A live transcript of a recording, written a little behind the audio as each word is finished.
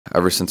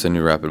Ever since I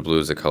knew Rapid Blue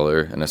was a color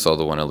and I saw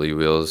the 1LE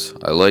wheels,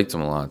 I liked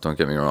them a lot, don't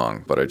get me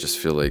wrong, but I just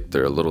feel like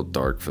they're a little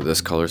dark for this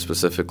color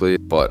specifically.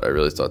 But I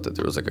really thought that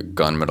there was like a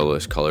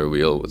gunmetal-ish color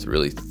wheel with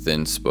really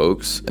thin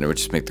spokes, and it would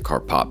just make the car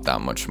pop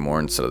that much more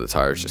instead of the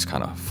tires just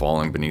kind of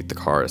falling beneath the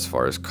car as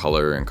far as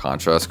color and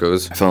contrast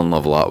goes. I fell in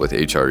love a lot with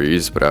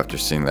HREs, but after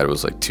seeing that it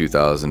was like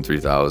 $2,000,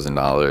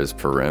 $3,000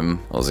 per rim,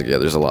 I was like, yeah,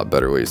 there's a lot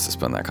better ways to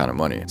spend that kind of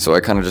money. So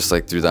I kind of just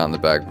like threw that on the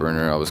back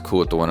burner. I was cool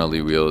with the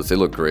 1LE wheels. They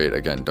look great,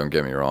 again, don't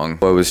get me wrong.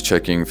 I was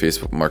checking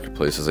Facebook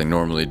Marketplace as I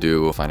normally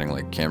do, finding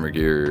like camera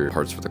gear,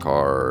 parts for the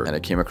car, and I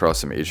came across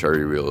some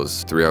HRE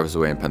wheels 3 hours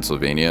away in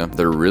Pennsylvania.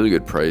 They're a really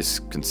good price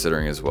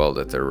considering as well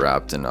that they're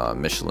wrapped in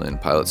Michelin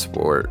Pilot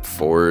Sport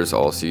 4s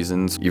all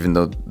seasons, even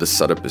though the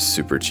setup is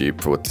super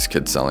cheap for what this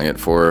kid's selling it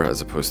for,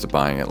 as opposed to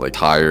buying it like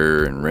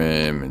tire and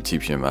rim and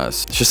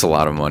TPMS. It's just a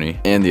lot of money.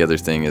 And the other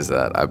thing is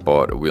that I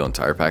bought a wheel and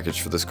tire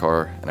package for this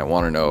car, and I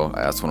want to know,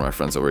 I asked one of my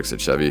friends that works at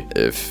Chevy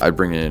if I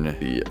bring in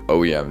the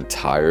OEM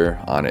tire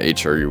on an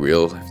HRE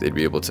wheel, if they'd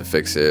be able to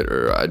fix it,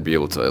 or I'd be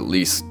able to at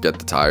least get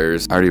the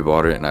tires. I already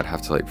bought it and I'd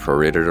have to like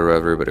prorate it or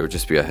whatever, but it would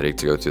just be a headache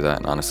to go through that,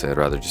 and honestly I'd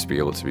rather just be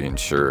able to be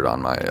insured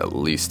on my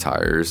lease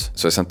tires.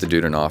 So I sent the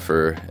dude an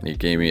offer and he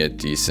gave me a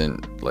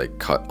decent like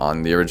cut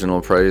on the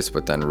original price,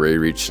 but then Ray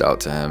reached out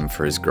to him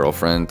for his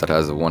girlfriend that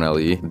has a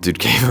 1LE. The dude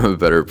gave him a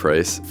better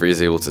price. If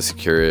he's able to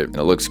secure it and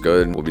it looks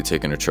good, we'll be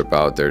taking a trip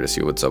out there to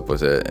see what's up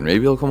with it, and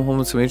maybe I'll come home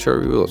with some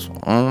HRE wheels.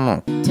 I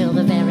don't know. Till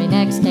the very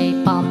next day,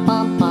 bum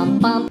bum bum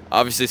bum.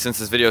 Obviously, since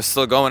this video is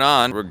still going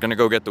on, we're gonna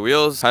go get the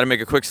wheels. Had to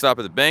make a quick stop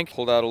at the bank,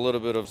 pulled out a little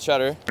bit of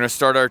cheddar. We're gonna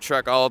start our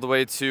trek all the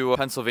way to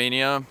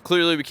Pennsylvania.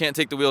 Clearly, we can't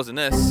take the wheels in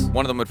this.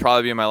 One of them would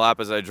probably be in my lap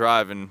as I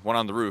drive, and one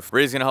on the roof.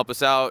 Ray's gonna help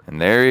us out,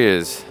 and there he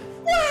is.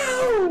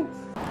 Woo!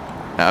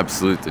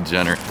 Absolute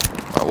degenerate.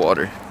 My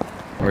water.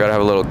 We gotta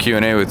have a little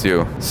Q&A with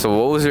you. So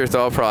what was your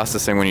thought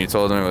processing when you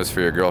told him it was for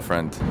your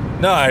girlfriend?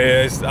 No,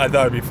 I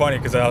thought it'd be funny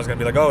because I was gonna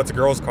be like, oh, it's a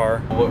girl's car.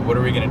 What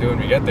are we gonna do when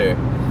we get there?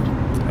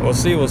 We'll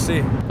see, we'll see.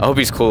 I hope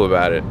he's cool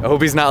about it. I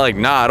hope he's not like,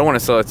 nah, I don't want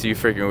to sell it to you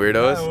freaking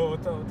weirdos. Yeah, we'll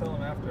tell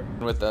him after.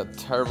 With that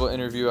terrible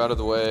interview out of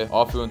the way,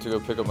 off we went to go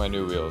pick up my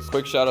new wheels.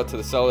 Quick shout out to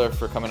the seller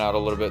for coming out a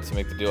little bit to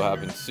make the deal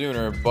happen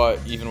sooner, but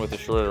even with a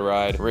shorter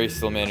ride, Ray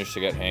still managed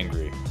to get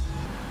hangry.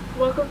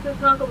 Welcome to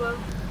Taco Bell.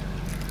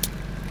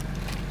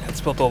 It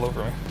spilled all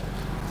over me.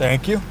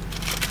 Thank you.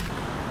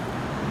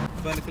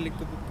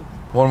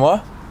 One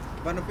what?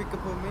 Wanna pick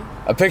up on me?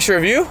 A picture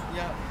of you?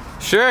 Yeah.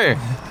 Sure.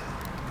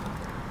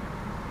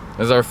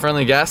 There's our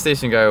friendly gas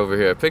station guy over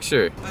here. A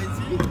picture. I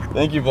see.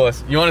 Thank you,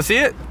 boss. You want to see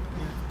it?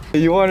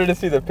 You wanted to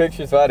see the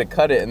picture, so I had to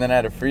cut it and then I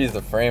had to freeze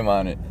the frame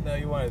on it. No,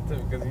 you wanted to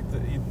because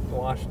he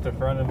washed the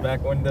front and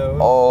back windows.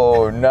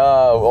 Oh, no.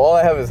 All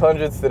I have is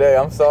hundreds today.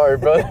 I'm sorry,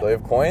 bro. Do you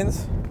have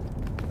coins?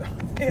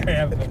 Yeah, I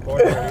have some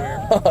coins right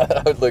here.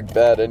 That would look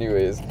bad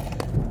anyways.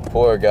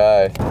 Poor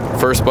guy.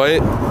 First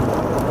bite.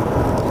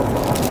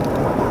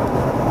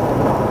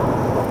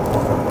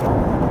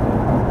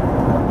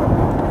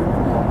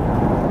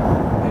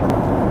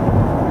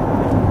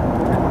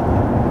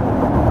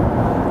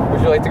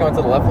 Would you like to go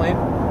into the left lane?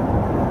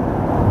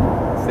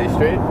 Stay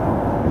straight.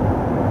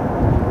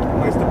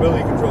 My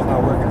stability control's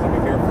not working, so be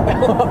careful.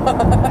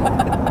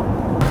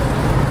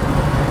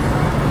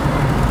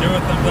 Give it a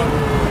thumbs up.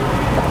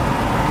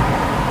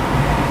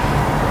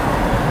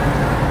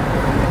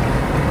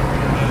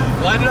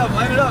 Line it up,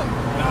 line it up.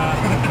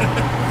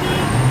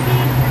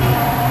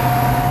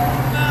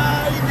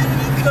 Nah, you're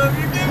giving it to him,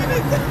 you're giving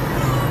it to him.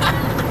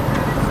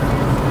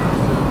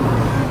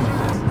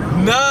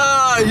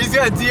 Nah, he's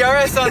got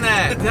DRS on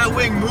that. That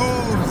wing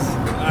moves.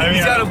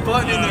 He's got a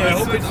button in there. I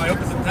hope it's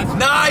intentional.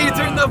 Nah, you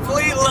turned the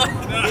plate light.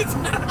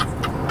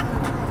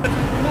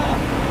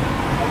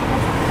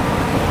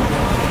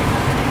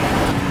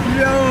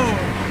 Yo,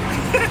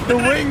 the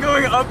wing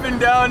going up and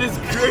down is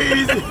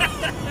crazy.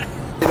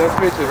 Nice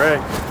to meet you, Ray.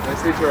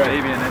 Nice to meet you,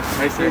 Ray.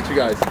 Nice to meet you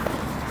guys.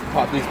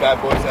 Pop these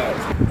bad boys out.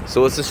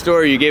 So what's the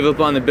story? You gave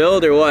up on the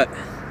build or what?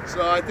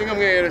 So I think I'm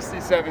gonna get a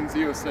C7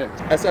 Z06.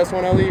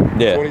 SS1LE?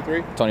 Yeah.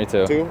 23?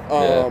 22. 2?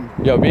 Yeah.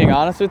 Yo, being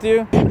honest with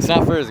you, it's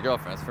not for his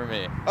girlfriend, it's for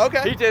me.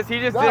 Okay. He just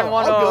didn't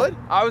want to.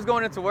 I was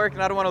going into work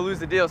and I don't want to lose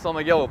the deal, so I'm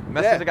like, yo,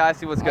 mess with the guy,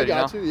 see what's good. I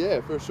got you, yeah,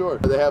 for sure.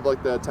 They have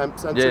like the temp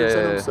sensors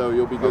in them, so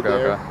you'll be good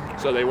there. Okay.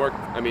 So they work.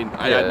 I mean,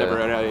 I had never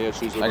had any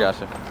issues with them. I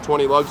gotcha.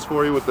 20 lugs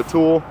for you with the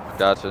tool.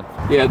 Gotcha.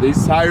 Yeah,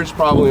 these tires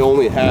probably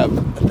only have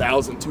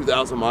 1,000,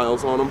 2,000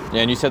 miles on them.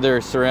 Yeah, and you said they're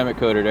ceramic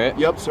coated, right?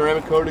 Yep,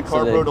 ceramic coated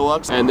Carpro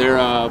Deluxe, and they're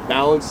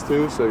balanced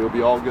too, so you'll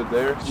be all good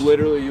there.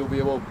 Literally, you'll be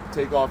able to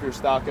take off your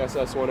stock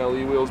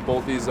SS1LE wheels,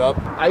 bolt these up.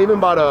 I even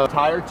bought a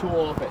tire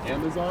tool off of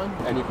Amazon,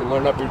 and you can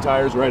line up your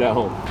tires right at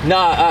home.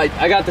 Nah,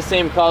 I got the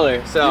same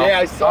color, so. Yeah,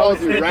 I saw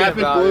you.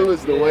 Rapid Blue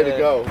is the way to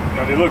go.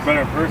 No, they look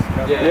better in person.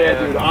 Yeah,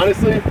 dude,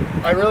 honestly,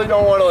 I really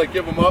don't want to like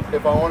give them up.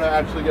 If I want to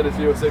actually get a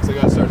 06, I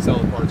got to start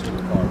selling parts for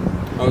the car.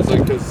 I was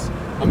like, because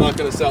I'm not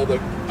going to sell the,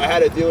 I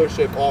had a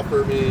dealership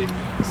offer me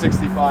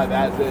 65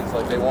 as is,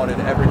 like they wanted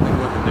everything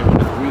with it. They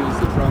wanted the wheels,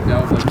 the trunk.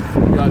 I was like,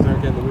 you guys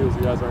aren't getting the wheels,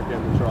 you guys aren't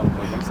getting the trunk.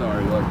 Like, I'm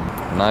sorry, like.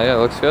 Nah, yeah, it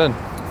looks good.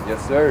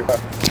 Yes, sir.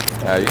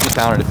 Yeah, you can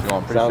count it if you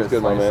want. Pretty Sounds sure it's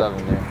good, my man.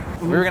 27 there.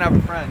 We were gonna have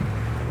a friend.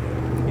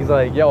 He's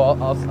like, yo,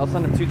 I'll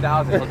send him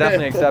 2,000. He'll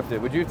definitely accept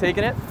it. Would you have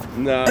taken it?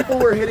 No. People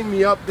were hitting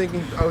me up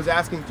thinking I was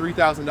asking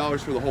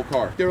 $3,000 for the whole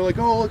car. They were like,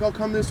 oh, look, I'll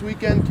come this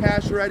weekend,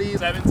 cash ready.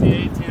 17,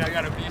 18, I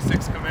got a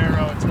V6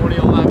 Camaro in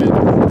 2011.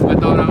 I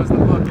thought I was the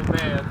fucking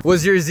man.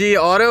 Was your Z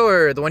auto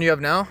or the one you have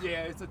now?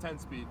 Yeah, it's a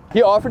 10-speed.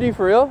 He offered you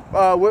for real?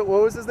 What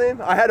was his name?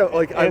 I had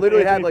I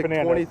literally had like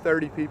Fernandez. 20,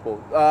 30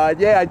 people.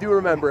 Yeah, I do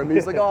remember him.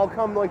 He's like, oh, I'll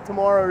come like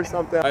tomorrow or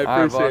something. I All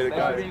right, appreciate boss. it, Thanks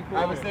for guys. being cool.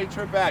 Have a safe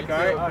trip back, all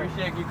I right?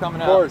 appreciate you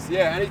coming Of out. course,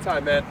 yeah,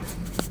 anytime, man.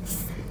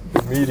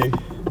 Meaty.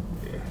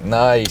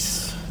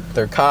 Nice.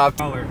 They're copped.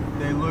 Color.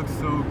 They look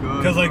so good.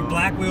 Because like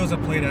black wheels are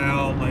played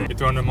out. Like, you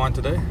throwing them on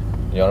today?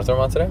 You want to throw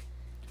him on today?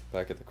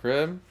 Back at the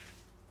crib.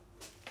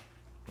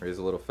 Ray's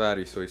a little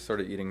fatty, so he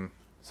started eating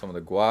some of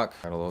the guac.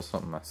 Got a little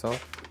something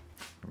myself.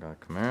 I got a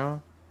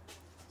Camaro.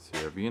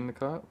 CRV in the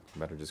cup.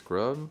 Better just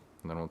grub, and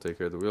then we'll take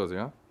care of the wheels,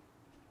 yeah?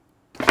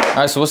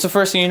 Alright, so what's the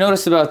first thing you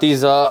noticed about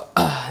these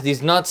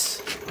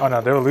nuts? Oh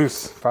no, they were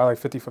loose. Probably like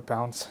 50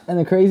 foot-pounds. And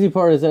the crazy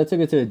part is that I took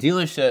it to the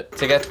dealership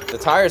to get the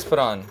tires put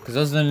on. Because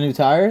those are the new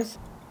tires.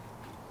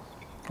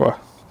 What?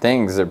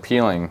 Things are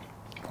peeling.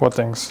 What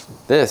things?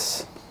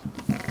 This.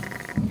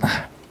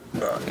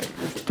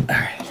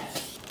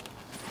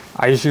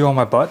 I usually go on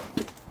my butt,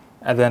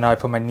 and then I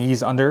put my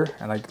knees under,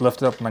 and like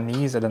lift up my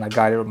knees, and then I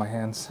guide it with my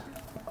hands.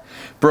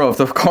 Bro, if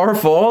the car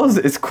falls,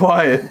 it's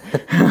quiet.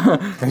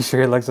 Make sure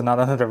your legs are not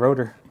under the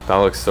rotor. That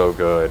looks so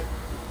good.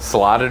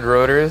 Slotted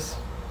rotors.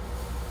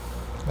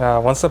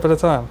 One step at a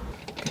time.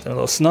 Get them a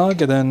little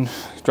snug, and then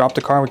drop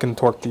the car, and we can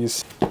torque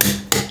these.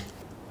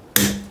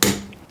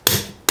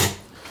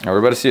 Now we're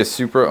about to see a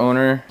Supra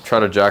owner try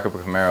to jack up a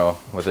Camaro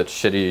with its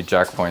shitty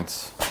jack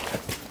points.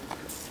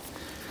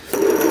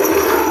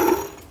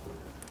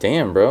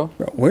 Damn, bro.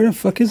 Where the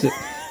fuck is it?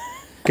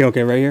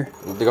 Okay, right here.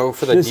 Go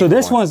for the So deep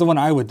this one. one's the one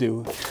I would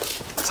do.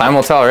 Time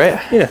will tell,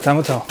 right? Yeah, time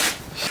will tell.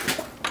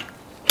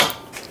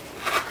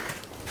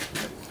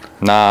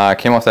 Nah, it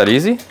came off that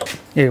easy.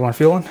 Yeah, you want to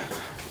feel one?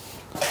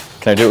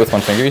 Can I do it with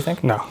one finger, you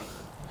think? No.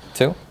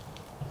 Two?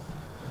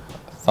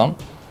 Thumb?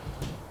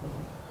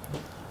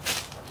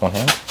 One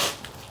hand?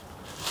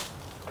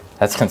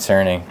 That's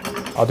concerning.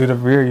 I'll do the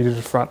rear, you do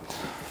the front.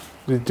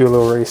 We do a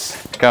little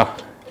race. Go.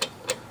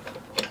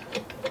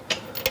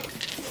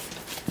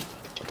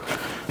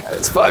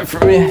 It's 5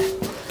 for me.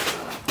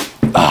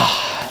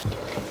 Ah.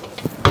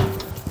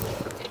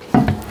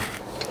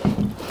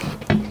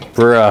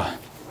 Bruh.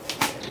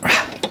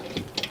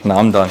 No,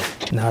 I'm done.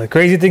 Now the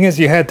crazy thing is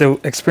you had the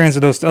experience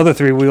of those other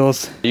 3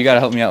 wheels. You gotta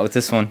help me out with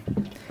this one.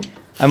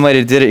 I might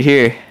have did it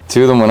here.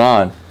 2 of them went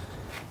on.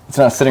 It's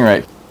not sitting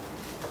right.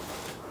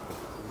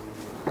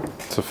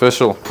 It's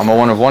official. I'm a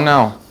 1 of 1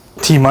 now.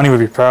 T-Money would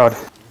be proud.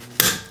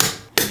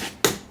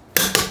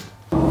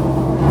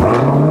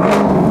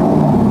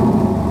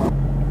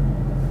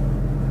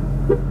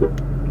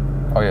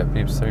 Oh yeah,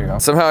 beeps, there you go.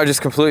 Somehow I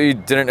just completely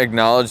didn't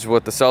acknowledge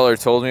what the seller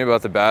told me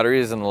about the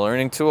batteries and the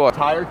learning tool.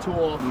 Tire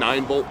tool,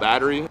 9-volt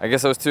battery. I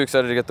guess I was too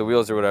excited to get the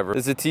wheels or whatever.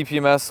 It's a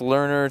TPMS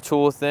learner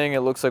tool thing. It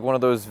looks like one of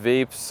those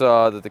vapes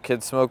that the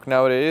kids smoke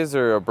nowadays,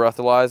 or a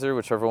breathalyzer,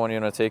 whichever one you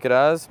want to take it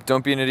as.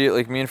 Don't be an idiot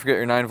like me and forget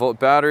your 9-volt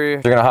battery.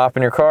 You're gonna hop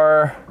in your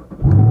car,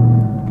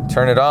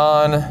 turn it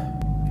on.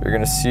 You're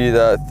gonna see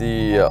that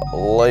the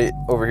light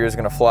over here is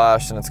gonna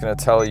flash and it's gonna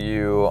tell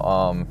you,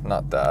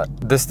 not that.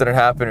 This didn't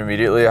happen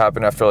immediately, it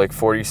happened after like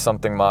 40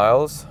 something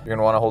miles. You're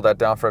gonna wanna hold that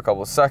down for a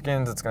couple of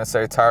seconds. It's gonna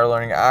say tire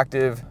learning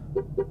active.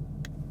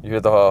 You hear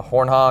the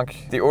horn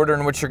honk. The order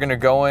in which you're gonna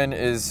go in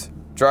is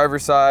driver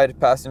side,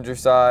 passenger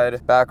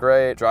side, back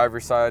right, driver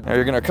side. Now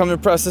you're gonna come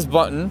and press this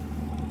button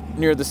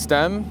near the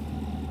stem.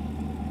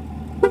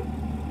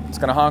 It's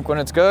gonna honk when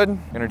it's good.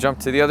 You're gonna jump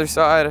to the other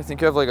side. I think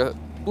you have like a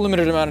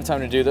limited amount of time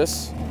to do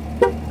this.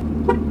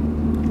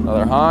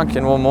 Another honk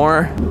and one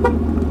more.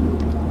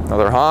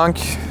 Another honk.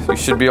 You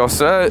should be all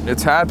set.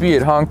 It's happy.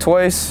 It honked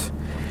twice.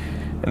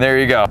 And there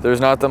you go. There's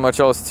not that much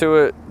else to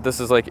it. This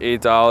is like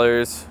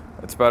 $8.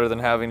 It's better than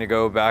having to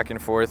go back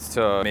and forth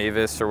to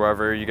Mavis or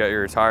wherever you get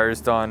your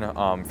tires done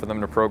for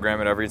them to program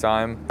it every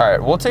time. All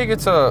right, we'll take it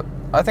to,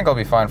 I think I'll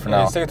be fine for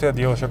now. Just take it to a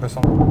dealership or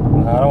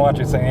something. I don't want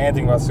you saying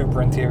anything about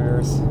Supra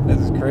interiors. This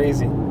is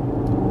crazy.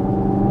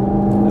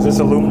 Is this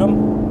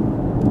aluminum?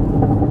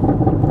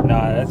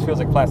 Nah, that feels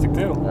like plastic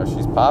too. No,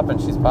 she's popping,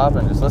 she's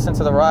popping. Just listen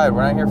to the ride.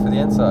 We're not here for the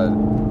inside.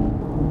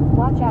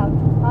 Watch out,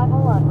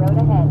 pothole on road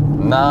ahead.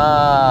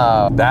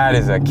 Nah, that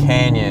is a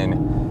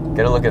canyon.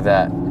 Get a look at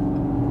that.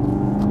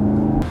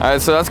 All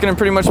right, so that's gonna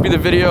pretty much be the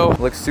video.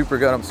 Looks super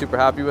good, I'm super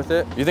happy with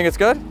it. You think it's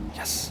good?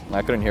 Yes.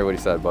 I couldn't hear what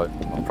he said, but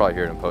I'll probably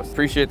hear it in post.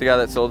 Appreciate the guy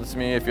that sold it to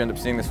me. If you end up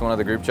seeing this in one of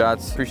the group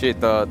chats,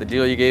 appreciate the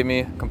deal you gave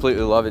me.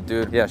 Completely love it,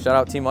 dude. Yeah, shout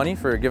out T-Money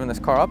for giving this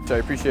car up. I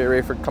appreciate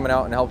Ray for coming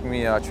out and helping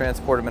me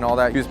transport him and all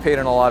that. He was paid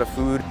in a lot of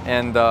food,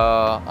 and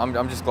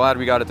I'm just glad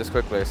we got it this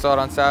quickly. I saw it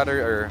on Saturday,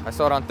 or I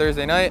saw it on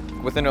Thursday night.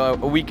 Within a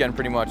weekend,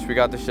 pretty much, we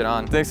got this shit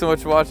on. Thanks so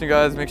much for watching,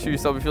 guys. Make sure you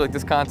sub if you like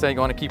this content. You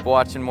want to keep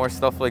watching more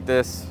stuff like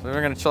this.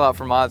 We're gonna chill out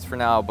for mods for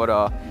now,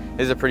 but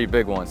it's a pretty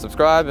big one.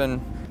 Subscribe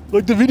and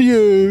like the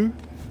video.